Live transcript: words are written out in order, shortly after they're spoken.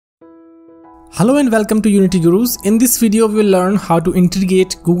Hello and welcome to UGuruz. In this video we will learn how to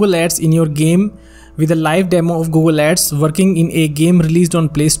integrate Google Ads in your game with a live demo of Google Ads working in a game released on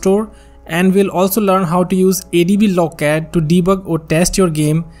Play Store, and we'll also learn how to use ADB logcat to debug or test your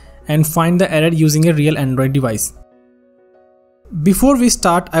game and find the error using a real Android device. Before we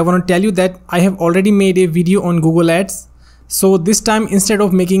start, I want to tell you that I have already made a video on Google Ads. So this time, instead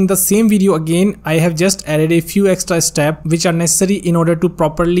of making the same video again, I have just added a few extra steps which are necessary in order to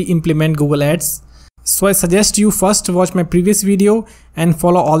properly implement Google Ads. So I suggest you first watch my previous video and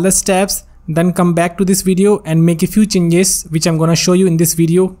follow all the steps, then come back to this video and make a few changes which I'm gonna show you in this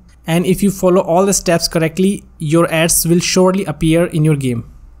video. And if you follow all the steps correctly, your ads will surely appear in your game.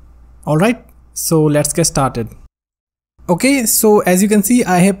 Alright, so let's get started. Okay, so as you can see,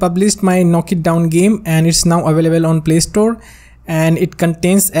 I have published my Knock It Down game and it's now available on Play Store, and it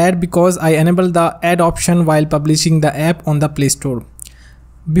contains ad because I enabled the ad option while publishing the app on the Play Store.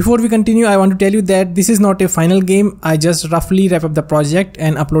 Before we continue, I want to tell you that this is not a final game. I just roughly wrap up the project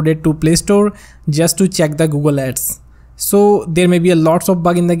and upload it to Play Store just to check the Google Ads. So there may be a lots of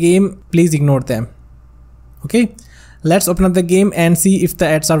bugs in the game, please ignore them. Okay, let's open up the game and see if the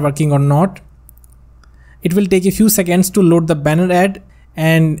ads are working or not. It will take a few seconds to load the banner ad,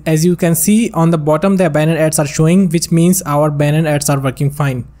 and as you can see on the bottom, the banner ads are showing, which means our banner ads are working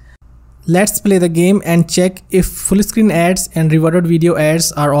fine. Let's play the game and check if full screen ads and rewarded video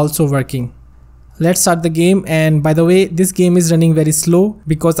ads are also working. Let's start the game, and by the way, this game is running very slow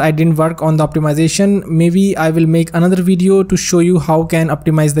because I didn't work on the optimization. Maybe I will make another video to show you how can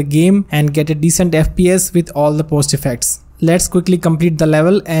optimize the game and get a decent FPS with all the post effects. Let's quickly complete the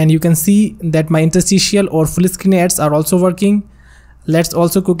level, and you can see that my interstitial or full screen ads are also working. Let's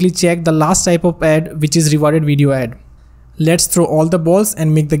also quickly check the last type of ad, which is rewarded video ad. Let's throw all the balls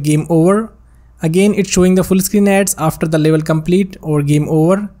and make the game over. Again, it's showing the full screen ads after the level complete or game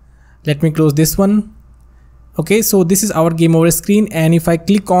over. Let me close this one. Okay, so this is our game over screen, and if I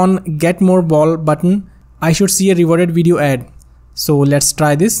click on get more ball button, I should see a rewarded video ad. So let's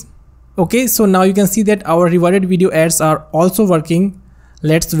try this. Okay, so now you can see that our rewarded video ads are also working.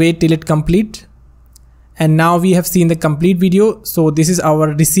 Let's wait till it complete. And now we have seen the complete video. So this is our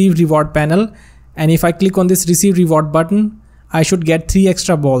receive reward panel. And if I click on this receive reward button, I should get 3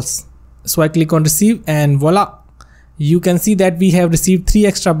 extra balls. So I click on receive and voila. You can see that we have received 3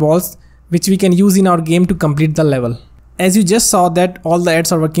 extra balls, which we can use in our game to complete the level. As you just saw that all the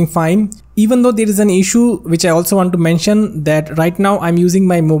ads are working fine, even though there is an issue which I also want to mention, that right now I'm using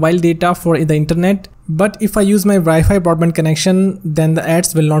my mobile data for the internet, but if I use my Wi-Fi broadband connection, then the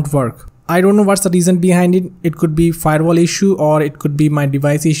ads will not work. I don't know what's the reason behind it. It could be firewall issue or it could be my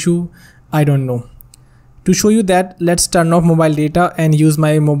device issue. I don't know. To show you that, let's turn off mobile data and use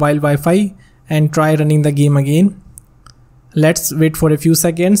my mobile Wi-Fi and try running the game again. Let's wait for a few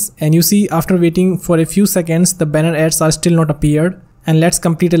seconds, and you see after waiting for a few seconds the banner ads are still not appeared. And let's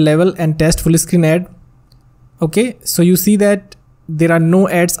complete a level and test full screen ad. Okay, so you see that there are no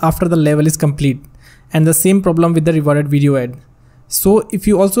ads after the level is complete, and the same problem with the rewarded video ad. So if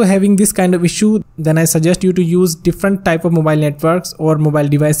you also having this kind of issue, then I suggest you to use different type of mobile networks or mobile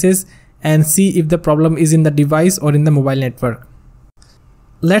devices and see if the problem is in the device or in the mobile network.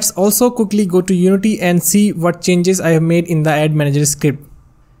 Let's also quickly go to Unity and see what changes I have made in the ad manager script.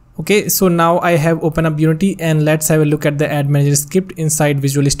 Okay, so now I have opened up Unity, and let's have a look at the ad manager script inside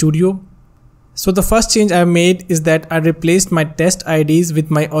Visual Studio. So the first change I have made is that I replaced my test IDs with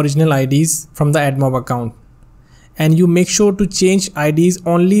my original IDs from the Admob account. And you make sure to change IDs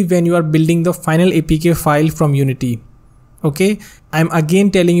only when you are building the final APK file from Unity. Okay, I'm again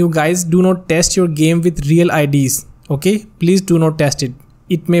telling you guys, do not test your game with real IDs. Okay, please do not test it.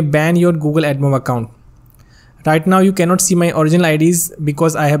 It may ban your Google Admob account. Right now you cannot see my original IDs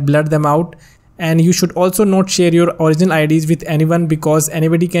because I have blurred them out, and you should also not share your original IDs with anyone because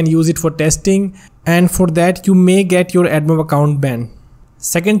anybody can use it for testing, and for that you may get your Admob account banned.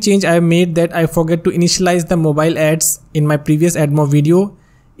 Second change I have made that I forget to initialize the mobile ads in my previous Admob video,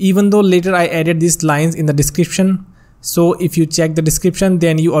 even though later I added these lines in the description. So if you check the description,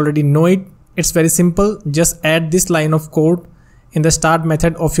 then you already know it. It's very simple, just add this line of code in the start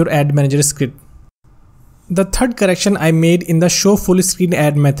method of your ad manager script. The third correction I made in the show full screen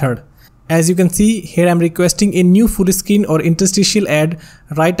ad method. As you can see here, I'm requesting a new full screen or interstitial ad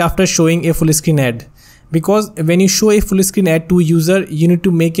right after showing a full screen ad. Because when you show a full screen ad to a user, you need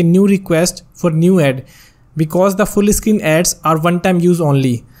to make a new request for new ad, because the full screen ads are one-time use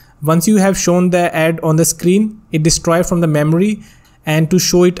only. Once you have shown the ad on the screen, it destroys from the memory, and to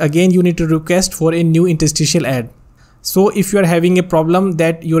show it again you need to request for a new interstitial ad. So if you are having a problem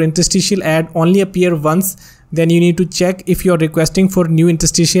that your interstitial ad only appear once, then you need to check if you are requesting for new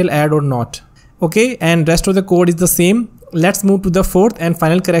interstitial ad or not. Okay, and rest of the code is the same. Let's move to the fourth and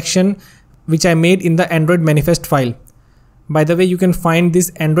final correction which I made in the Android manifest file. By the way, you can find this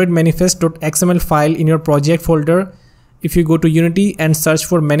Android manifest.xml file in your project folder if you go to Unity and search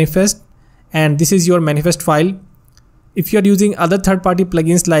for manifest, and this is your manifest file. If you are using other third-party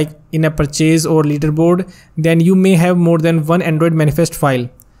plugins like in-app purchase or leaderboard, then you may have more than one Android manifest file.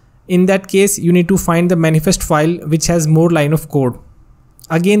 In that case, you need to find the manifest file which has more line of code.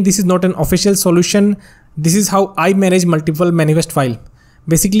 Again, this is not an official solution. This is how I manage multiple manifest file.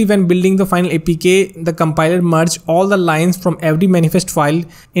 Basically, when building the final APK, the compiler merged all the lines from every manifest file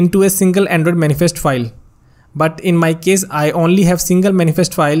into a single Android manifest file. But in my case, I only have single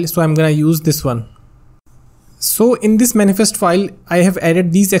manifest file, so I'm gonna use this one. So in this manifest file, I have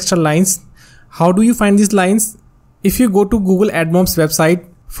added these extra lines. How do you find these lines? If you go to Google Admob's website,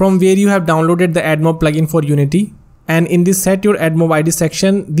 from where you have downloaded the Admob plugin for Unity, and in this set your Admob ID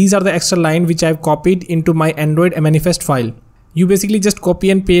section, these are the extra line which I have copied into my Android manifest file. You basically just copy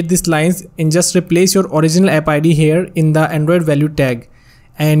and paste these lines and just replace your original app ID here in the Android value tag,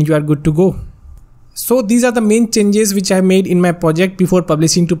 and you are good to go. So these are the main changes which I made in my project before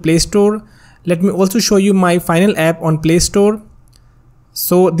publishing to Play Store. Let me also show you my final app on Play Store.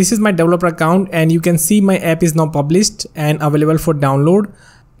 So this is my developer account, and you can see my app is now published and available for download.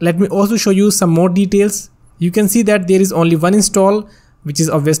 Let me also show you some more details. You can see that there is only one install, which is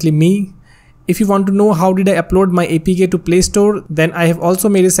obviously me. If you want to know how did I upload my APK to Play Store, then I have also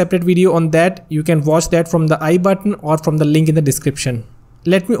made a separate video on that. You can watch that from the I button or from the link in the description.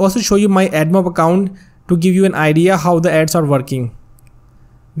 Let me also show you my Admob account to give you an idea how the ads are working.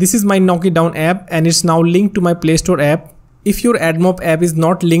 This is my Knock It Down app, and it's now linked to my Play Store app. If your Admob app is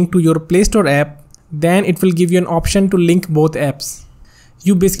not linked to your Play Store app, then it will give you an option to link both apps.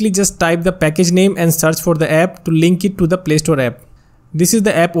 You basically just type the package name and search for the app to link it to the Play Store app. This is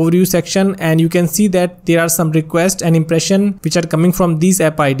the app overview section, and you can see that there are some requests and impressions which are coming from these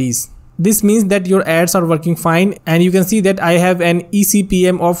app IDs. This means that your ads are working fine, and you can see that I have an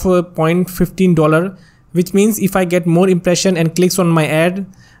eCPM of $0.15, which means if I get more impression and clicks on my ad,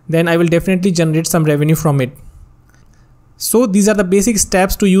 then I will definitely generate some revenue from it. So these are the basic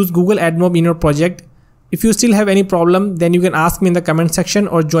steps to use Google Admob in your project. If you still have any problem, then you can ask me in the comment section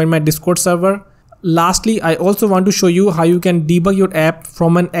or join my Discord server. Lastly, I also want to show you how you can debug your app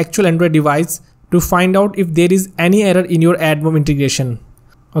from an actual Android device to find out if there is any error in your Admob integration.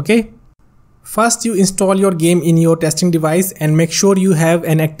 Okay? First, you install your game in your testing device and make sure you have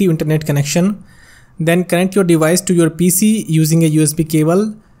an active internet connection. Then connect your device to your PC using a USB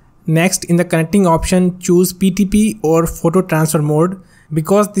cable. Next, in the connecting option, choose PTP or photo transfer mode,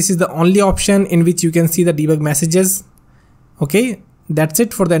 because this is the only option in which you can see the debug messages. Okay, that's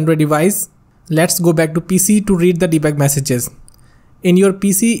it for the Android device. Let's go back to PC to read the debug messages. In your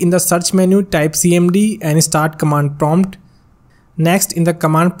PC, in the search menu, type CMD and start command prompt. Next, in the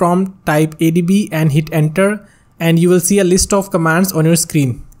command prompt, type ADB and hit enter, and you will see a list of commands on your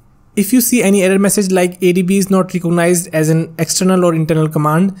screen. If you see any error message like ADB is not recognized as an external or internal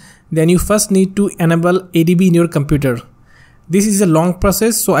command, then you first need to enable ADB in your computer. This is a long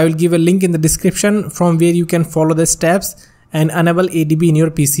process, so I will give a link in the description from where you can follow the steps and enable ADB in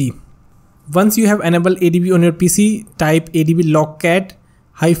your PC. Once you have enabled ADB on your PC, type ADB logcat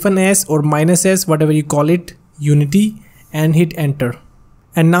 -s or -s, whatever you call it, Unity, and hit enter.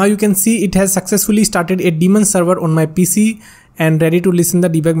 And now you can see it has successfully started a daemon server on my PC and ready to listen the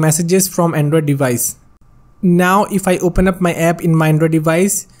debug messages from Android device. Now if I open up my app in my Android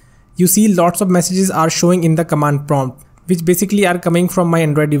device, you see lots of messages are showing in the command prompt, which basically are coming from my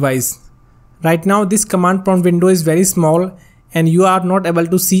Android device. Right now this command prompt window is very small and you are not able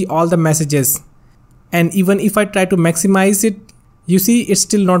to see all the messages. And even if I try to maximize it, you see it's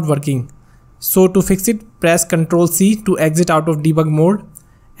still not working. So to fix it, press Ctrl+C to exit out of debug mode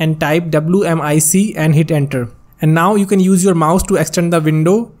and type WMIC and hit enter. And now you can use your mouse to extend the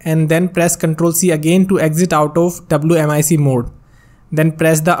window and then press Ctrl+C again to exit out of WMIC mode. Then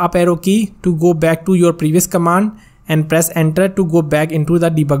press the up arrow key to go back to your previous command and press enter to go back into the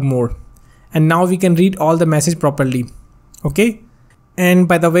debug mode. And now we can read all the message properly. Okay. And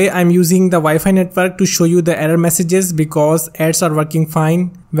by the way, I'm using the Wi-Fi network to show you the error messages because ads are working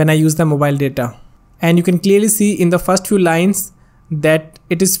fine when I use the mobile data. And you can clearly see in the first few lines that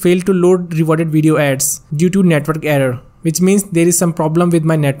it is failed to load rewarded video ads due to network error, which means there is some problem with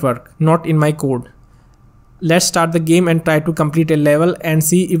my network, not in my code. Let's start the game and try to complete a level and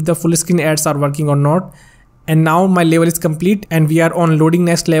see if the full screen ads are working or not. And now my level is complete and we are on loading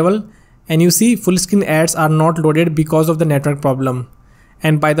next level, and you see full screen ads are not loaded because of the network problem.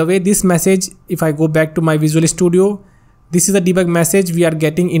 And by the way, this message, if I go back to my Visual Studio, This is the debug message we are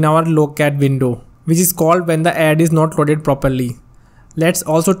getting in our logcat window, which is called when the ad is not loaded properly. Let's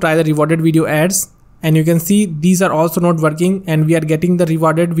also try the rewarded video ads, and you can see these are also not working and we are getting the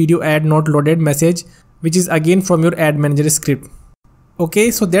rewarded video ad not loaded message, which is again from your ad manager script.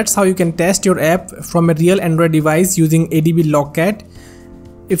 Okay, so that's how you can test your app from a real Android device using ADB logcat.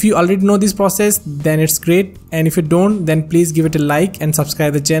 If you already know this process, then it's great, and if you don't, then please give it a like and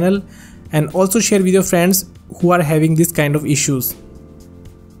subscribe the channel, and also share with your friends who are having this kind of issues.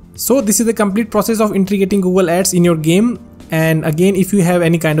 So this is the complete process of integrating Google Ads in your game. And again, if you have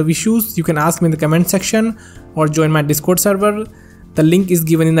any kind of issues, you can ask me in the comment section or join my Discord server. The link is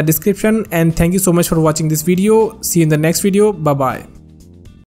given in the description, and thank you so much for watching this video. See you in the next video. Bye bye.